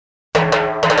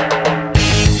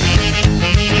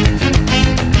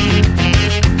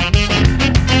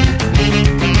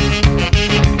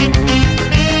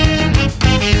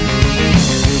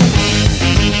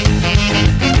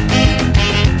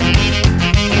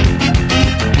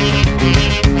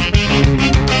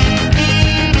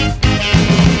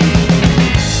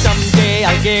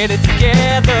get it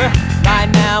together. Right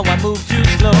now I move too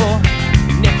slow,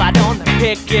 and if I don't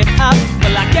pick it up,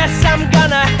 well, I guess I'm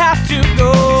gonna have to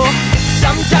go.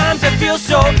 Sometimes it feels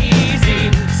so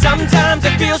easy, sometimes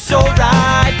it feels so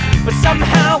right, but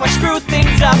somehow I screw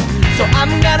things up, so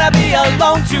I'm gonna be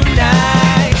alone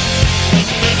tonight.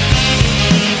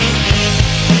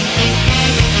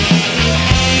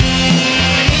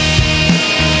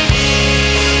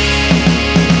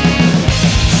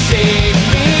 Save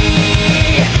me,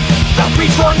 I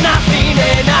reach for nothing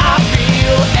and I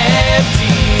feel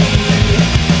empty,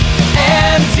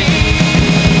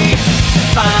 empty.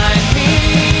 Find me,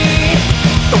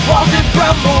 the walls have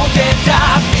crumbled and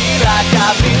I feel like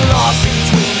I've been lost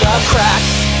between the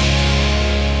cracks.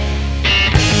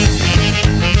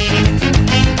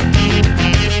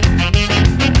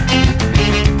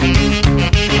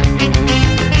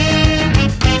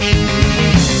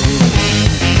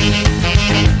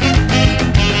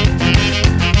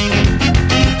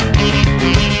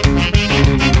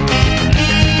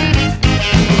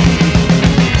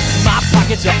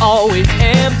 You're always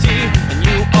empty, and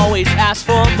you always ask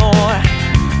for more.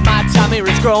 My time here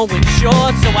is growing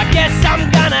short, so I guess I'm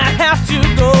gonna have to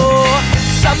go.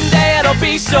 Someday it'll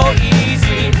be so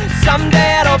easy,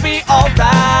 someday it'll be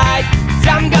alright. 'Cause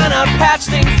I'm gonna patch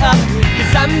things up,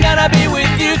 'cause I'm gonna be with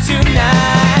you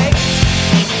tonight.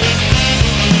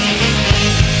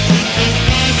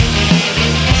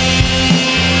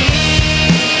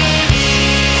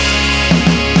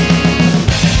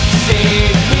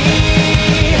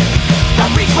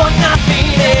 For nothing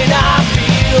and I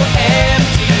feel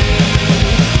empty,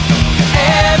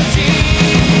 empty.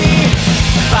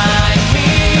 Find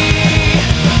me,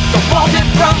 the walls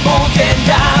have crumbled and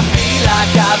I feel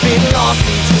like I've been lost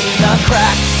between the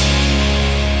cracks.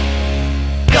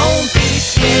 Don't be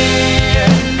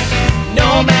scared, no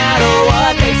matter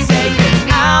what they say, 'cause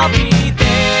I'll be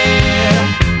there,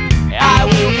 I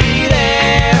will be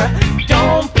there.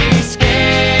 Don't be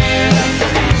scared,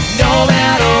 no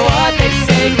matter what they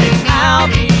say, I'll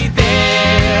be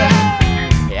there,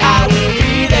 I will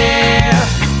be there.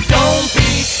 Don't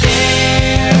be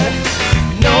scared,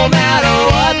 no matter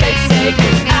what they say,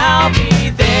 'cause I'll be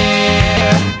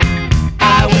there,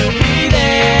 I will be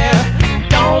there.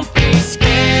 Don't be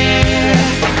scared,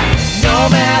 no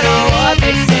matter what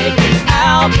they say, 'cause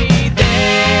I'll be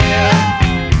there,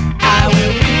 I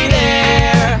will be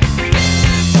there.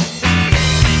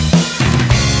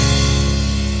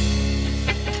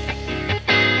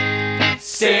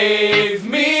 Save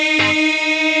me,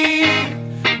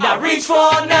 I reach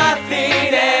for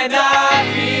nothing and I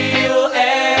feel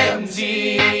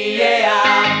empty,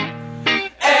 yeah,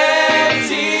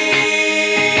 empty.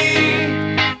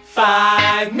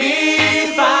 Find me,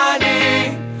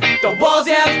 the walls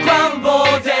have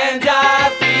crumbled and I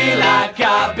feel like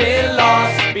I've been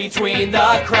lost between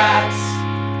the cracks.